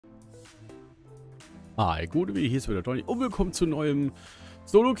Hi, guude, hier ist wieder Tony und willkommen zu neuem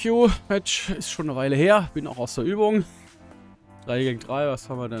SoloQ-Match. Ist schon eine Weile her, bin auch aus der Übung. 3 gegen 3, was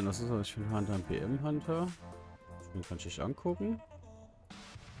haben wir denn? Das ist ich bin Hunter, ein PM-Hunter. Den kann ich nicht angucken.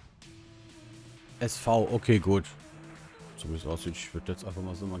 SV, okay, gut. So wie es aussieht, ich würde jetzt einfach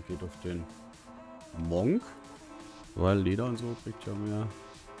mal so, man geht auf den Monk. Weil Leder und so kriegt ja mehr.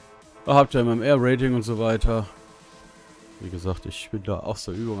 Da habt ihr MMR-Rating und so weiter. Wie gesagt, ich bin da aus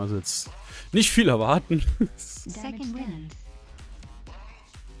der Übung, also jetzt nicht viel erwarten. Second wind.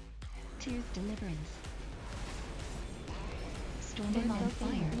 Tears deliverance. Storm on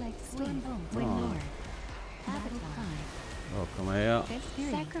fire. Storm Lord. Oh, komm mal her.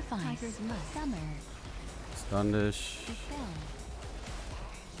 Sacrifice. Summer. Stand ich.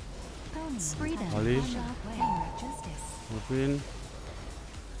 Freedom. Ali. Justice. Auf ihn.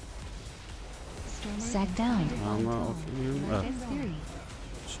 Sack down. Hammer auf ihn.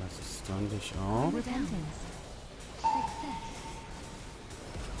 Scheiße, stand ich auch.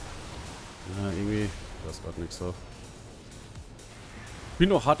 Ja, irgendwie. Da ist gerade nichts so. Bin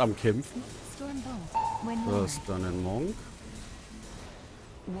noch hart am Kämpfen. Da ist dann ein Monk.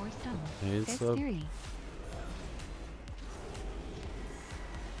 Hailsap.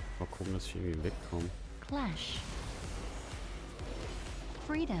 Mal gucken, dass ich irgendwie wegkomme. Clash.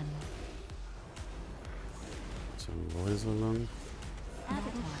 Freedom. Zum so lang.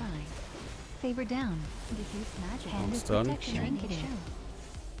 Favor down. Diffuse magic. Hand of Dann. protection.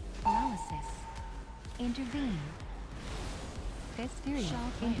 Paralysis. Intervene. Festoria.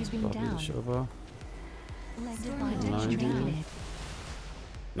 Intervene down. Ich aber. Divine.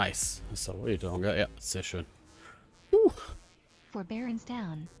 Nice. Ist da ruhig down. Ja, sehr schön. Forbearance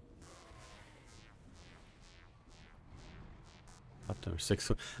down. Hat Damage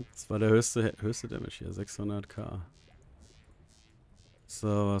 600. Das war der höchste Damage hier. 600k.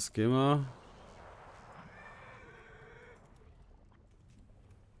 So, was gehen wir?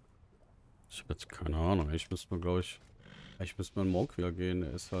 Ich habe jetzt keine Ahnung. Ich müsste mal, glaube ich. Ich müsste mal einen Monk wieder gehen.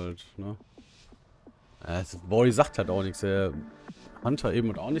 Der ist halt, ne? Boy sagt halt auch nichts. Der Hunter eben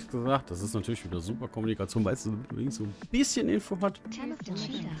hat auch nichts gesagt. Das ist natürlich wieder super Kommunikation, weil es so ein bisschen Info hat.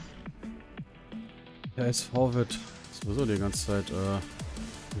 Der SV wird sowieso die ganze Zeit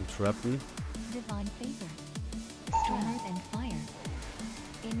trappen. Hier Paladin.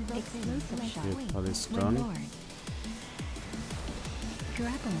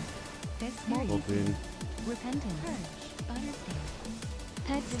 Robin.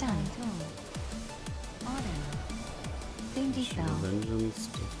 Vengeance.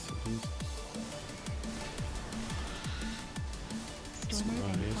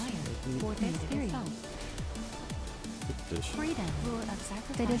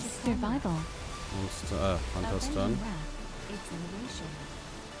 That is survival. Hunter's done.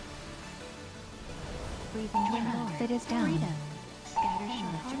 That is down.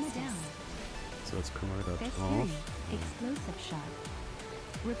 So, jetzt kommen wir wieder drauf. Explosive shot.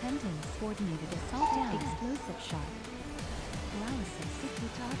 Repentance. Coordinated assault down. Explosive shot. Paralysis.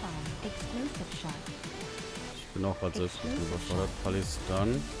 Explosive shot. Ich bin auch gerade selbst überfordert.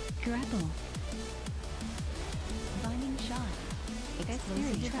 Paladin. Grapple. Binding shot.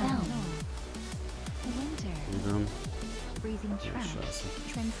 Explosive down. Winter. Wieder. Breathing trap. Scheiße.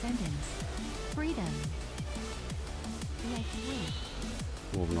 Transcendence. Freedom. Like wind.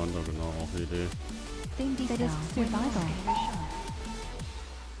 Obeneinander, genau, auch eine Idee. That is survival.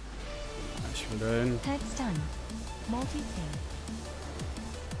 Ich will dahin. Head stun. Multi-thing.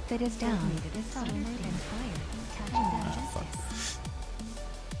 That is down.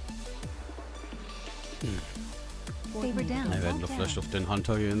 Favor down. Wir werden doch vielleicht auf den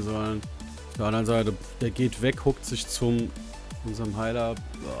Hunter gehen sollen. Auf der anderen Seite, der geht weg, huckt sich zum unserem Heiler.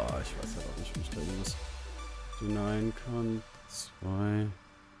 Boah, ich weiß ja auch nicht, wie ich da irgendwas hinein kann. 2.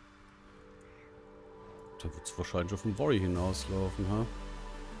 Da wird es wahrscheinlich auf den Worry hinauslaufen, ha?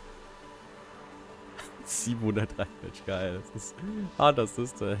 703, geil. Das ist das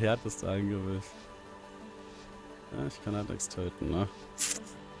ist der härteste Angriff. Ja, ich kann halt nichts töten, ne?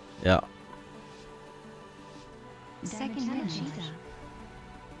 Ja.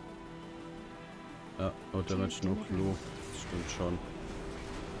 Ja, no Damage, no Clue. Das stimmt schon.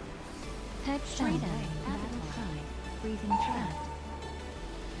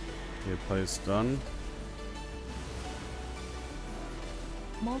 Hier Paladin.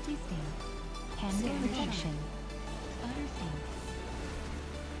 Multi-thing. Hand of protection. Utterthing.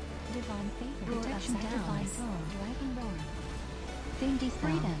 Divine favor. Protection down. Dragonlord. Thing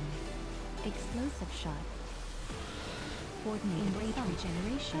freedom. Explosive shot. Coordinated Retri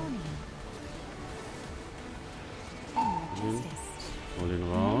regeneration. Justice. Hol ihn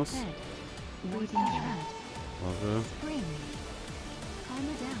raus. Breathing trap. Warte. Spring.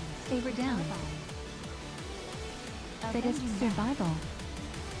 Karma down. Favor down. Fittest survival.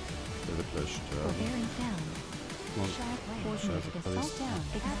 Der wird gleich sterben. Forbearance down. Und Scheiße, assault down.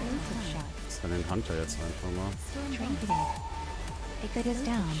 Explosive shot. das kann den Hunter jetzt einfach mal. Trinketed. Fittest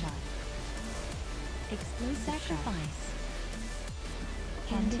down. Explosive sacrifice.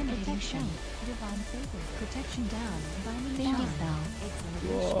 Intimidating shot. Divine favor. Protection down. Binding spell.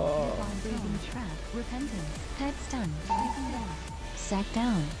 Divine breathing trap. Repentance. Head stun. Sack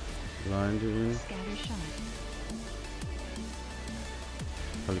down. Blinde ihn. Scatter shot.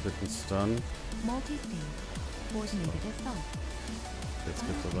 Verliert einen Stun. Multi-sting. Coordinated assault. Jetzt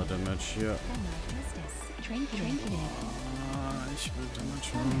gibt's aber Damage hier. Trinketed. Ah, ich will Damage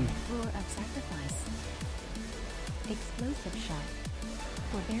machen. Roar of sacrifice. Explosive shot.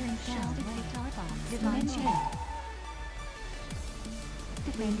 Forbearance down. Divine shield.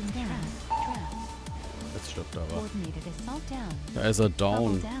 Defending trap. Jetzt stirbt er aber. Coordinated assault down. Da ist er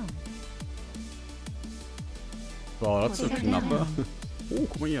Double down. down. Boah, das ist so knappe. Oh,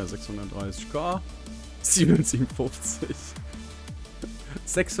 guck mal hier, 630k. 757.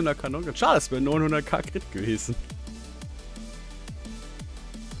 600 Kanonen. Schade, es wäre 900k Crit gewesen.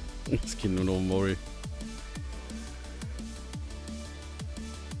 Es geht nur noch um Mori.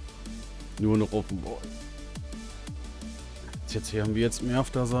 Nur noch auf dem Board. Jetzt hier haben wir jetzt mehr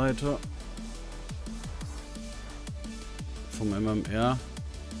auf der Seite. Vom MMR.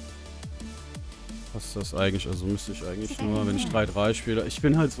 Was ist das eigentlich? Also müsste ich eigentlich nur, wenn ich 3-3 spiele. Ich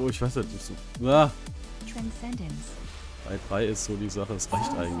bin halt so, ich weiß halt nicht so. Ah, Transcendence. 3-3 ist so die Sache, es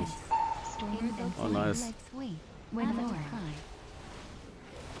reicht eigentlich. Oh, nice.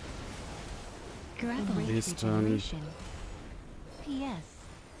 Nächsten. PS.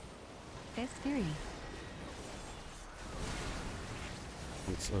 S3.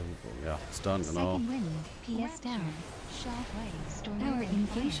 Ja, Stun, genau. Second wind. PS down. Shockwave. Power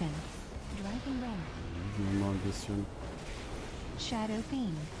inflation. Driving ramp. Mal ein bisschen. Shadow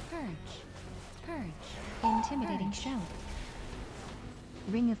Fiend. Purge. Intimidating shout.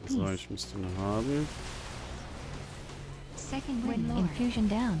 Ring of Peace. So, ich müsste ihn haben. Second wind. Infusion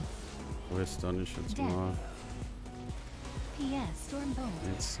down. Wo ist da nicht jetzt mal? PS. Stormbolt.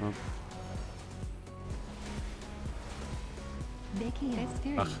 Jetzt ab. Becky.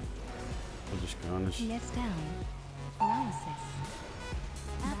 Ach, wollte ich gar nicht. PS down. Paralysis.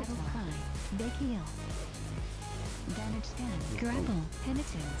 Abyssal Cry. Becky. Damage scan. Grapple.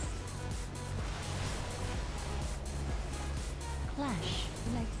 Penitence. Clash.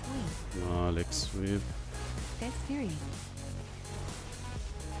 Leg sweep. Na, Leg Sweep. Death Fury.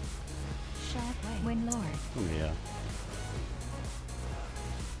 Shockwave. Windlord. Komm her.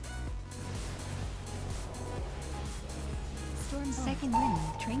 Storm Second wind.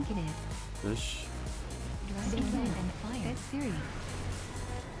 Trinketed. Ich Driving wind and fire. Death Fury.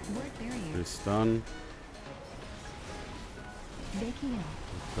 Word barrier. bis dann. Becky.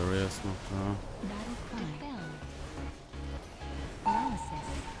 Barrier ist noch da. Battle cry. Dispel. Paralysis.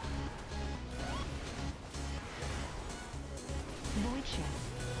 Void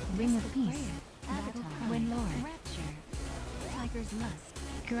shift. Ring of Peace. Avatar. Windlord. Rapture. Tiger's Lust.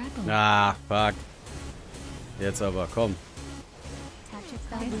 Grapple. Ah, fuck. Jetzt aber, komm. Touch of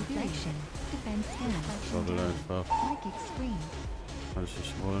Spell Reflection. Defense Schaukel Stand. einfach. Psychic Scream. Kann ich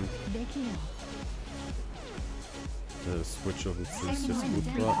nicht wollen. Becky. Der Switch auf den Fuß jetzt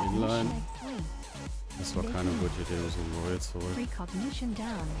gut war. Inline. Das war keine gute Idee, so ein Roy zu holen. Precognition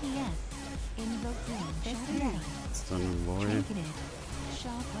down. PS. Invoke Wind. Death Fury. Jetzt dann ein Roy. Trinketed.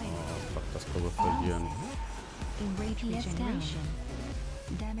 Shockwave. Oh, fuck, das können wir verlieren. Enrage Regeneration.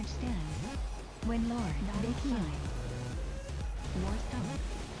 Damage scan. Windlord. Becky. War Stone.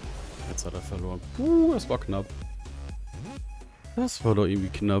 Jetzt hat er verloren. Das war knapp. Das war doch irgendwie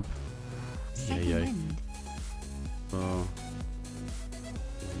knapp. Second Eieiei. wind. So. Monk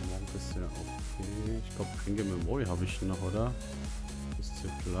ist ja okay. Ich glaube, Ringe Memory habe ich noch, oder? Bis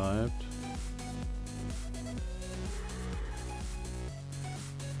sie bleibt.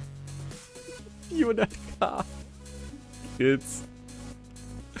 $400k. Jetzt.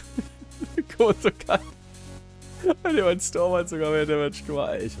 Gut, so kann. Mein Storm hat sogar mehr Damage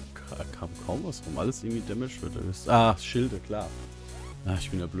gemacht. Ich kam kaum was rum. Alles irgendwie Damage wird. Ah, Schilde, klar. Ah, ich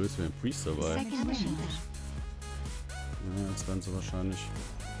bin ja blöd für den Priest dabei. Second wind. Ja, jetzt werden sie wahrscheinlich.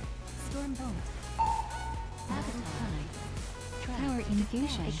 Stormbolt. Avatar. Power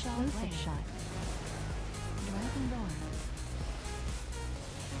infusion. Explosive shot. Dragon Roar.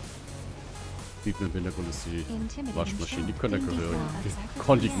 Sieht mir im Hintergrund ist die Intimidating Waschmaschine. Die shout. können der Indie Gehörigen. Flow of Die sacrifice.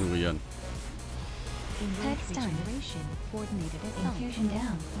 konnte ignorieren. Head stun. Infusion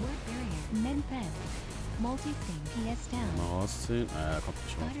down. Men fed. Multi-thing. PS down. Mal rausziehen. Kommt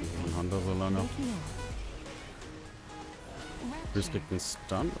nicht raus. Wir sind Hunter so lange. Chris kriegt einen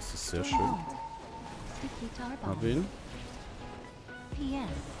Stun. Das ist sehr schön. Hab ihn.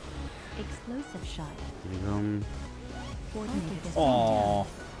 PS. Explosive shot. Oh,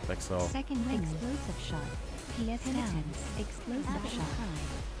 Wechsel. Second explosive shot. PS down. Explosive shot.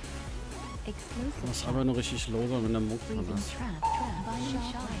 Explosive muss aber nur richtig low sein, wenn der Monk dran freezing ist. trap.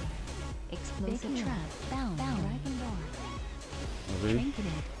 Shot. Explosive trap. Down. Dragonlord. Mal sehen.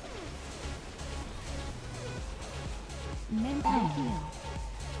 Trinketed. Men down.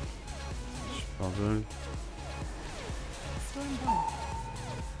 Spabbeln. Stormbolt.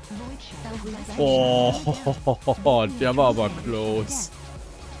 Oh, der war aber close.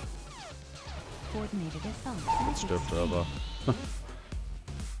 Jetzt stirbt er aber.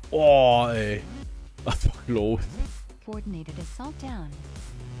 Oh, ey. Das war close. Coordinated assault down.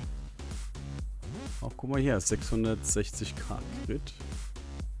 Ach, guck mal hier. 660k Crit.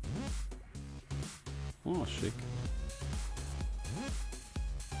 Oh, schick.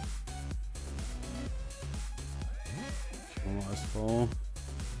 Schauen wir mal SV.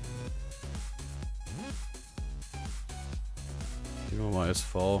 Gehen wir mal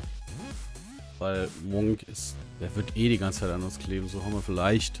SV. Weil Monk ist, der wird eh die ganze Zeit an uns kleben. So haben wir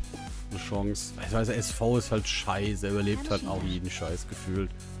vielleicht eine Chance. Ich weiß, SV ist halt scheiße. Er überlebt halt auch jeden Scheiß gefühlt.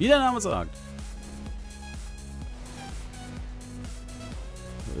 Wie der Name sagt.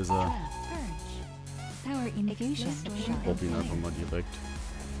 Wo ist er? Ich prob ihn einfach mal direkt.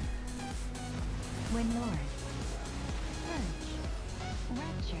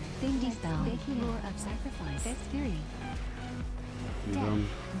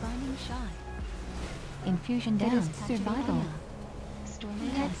 Infusion down. Survival.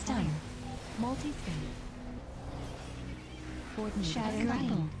 Head stun. Multi-spin. Shatter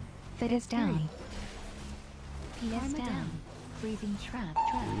grapple. Fit is down. PS down. Freezing trap.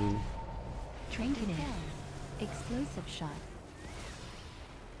 Trinketed. Explosive shot.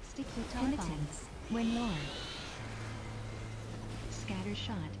 Sticky penitence. When lord. Scatter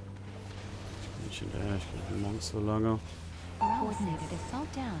shot. Ich hinterher, ich krieg den Monk so lange. Coordinated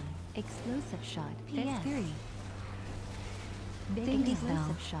assault down. Explosive shot. PS. Big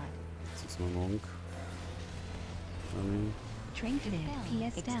explosive shot. Das ist mein Monk. Trinketed.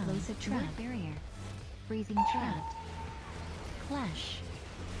 PS down. Explosive trap. Barrier. Freezing trap. Clash.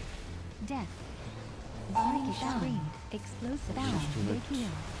 Death. Body screamed. Explosive down. Big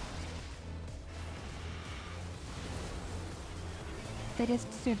heal.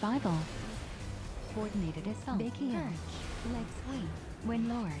 Fittest survival. Coordinated assault. Big heal. Leg swing. When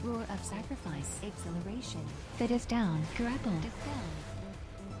lord. Roar of sacrifice. Acceleration. Fittest down. Grapple. Dispel.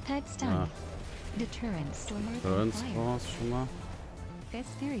 Head stun. Deterrence. Burns raus schon mal. Fist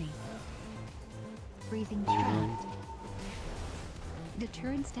fury. Freezing trap.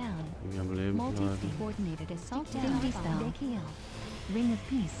 Deterrence down. Irgendwie am Leben bleiben. Coordinated assault down. Big heal. Ring of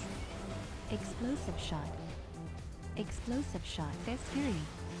peace. Explosive shot. Explosive shot. Fist fury.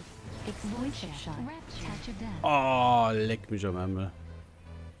 Explosive shot. Touch of death. Oh, leck mich am Ärmel.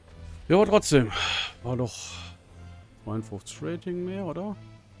 Ja, aber trotzdem. War doch 59 Rating mehr, oder?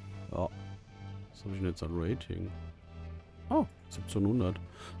 Ja. Was habe ich denn jetzt an Rating? Oh, 1700.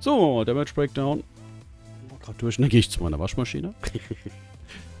 So, der Match Breakdown. Gerade durch, dann gehe ich zu meiner Waschmaschine.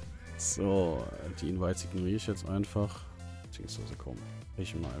 So, die Invites ignoriere ich jetzt einfach. Beziehungsweise komm,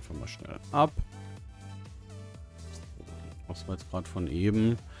 ich mal einfach mal schnell ab. Was war jetzt gerade von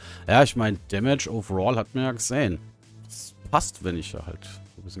eben? Ja, ich meine, Damage overall hat man ja gesehen. Das passt, wenn ich da halt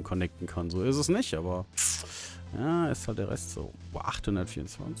ein bisschen connecten kann. So ist es nicht, aber ja, ist halt der Rest so. Boah,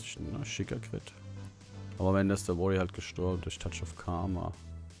 824, ne? Schicker Crit. Aber wenn das der Warrior halt gestorben durch Touch of Karma.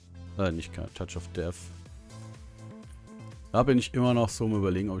 Nicht Touch of Death. Da bin ich immer noch so am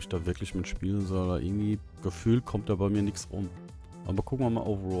Überlegen, ob ich da wirklich mitspielen soll. Oder irgendwie gefühlt kommt da bei mir nichts rum. Aber gucken wir mal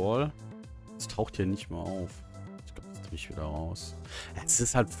overall. Es taucht hier nicht mehr auf. Ich glaube, das tue ich wieder raus. Es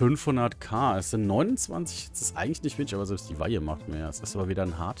ist halt 500k. Es sind 29. Das ist eigentlich nicht wenig, aber selbst die Weihe macht mehr. Es ist aber wieder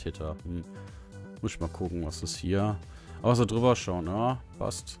ein Hardhitter. Muss ich mal gucken, was ist hier. Aber so drüber schauen, ja.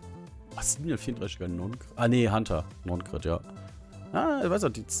 Passt. Was sind denn 34er Non-Crit? Ah, nee, Hunter. Non-Crit, ja. Ah, ich weiß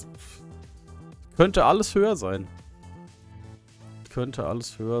nicht. Könnte alles höher sein. Könnte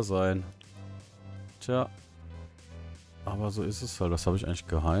alles höher sein. Tja. Aber so ist es halt. Das habe ich eigentlich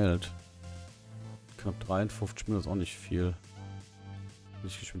geheilt. Knapp 53 Minuten ist auch nicht viel.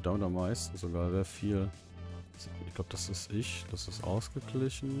 Ich mit Daumen am meisten sogar. Sehr viel. Ich glaube, das ist ich. Das ist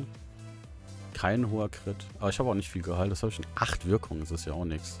ausgeglichen. Kein hoher Crit. Aber ich habe auch nicht viel geheilt. Das habe ich in 8 Wirkungen. Das ist ja auch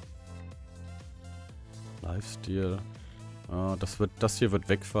nichts. Lifestyle. Das hier wird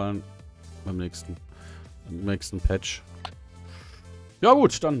wegfallen beim nächsten Patch. Ja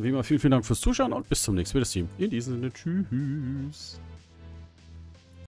gut, dann wie immer vielen Dank fürs Zuschauen und bis zum nächsten Mal. In diesem Sinne, tschüss.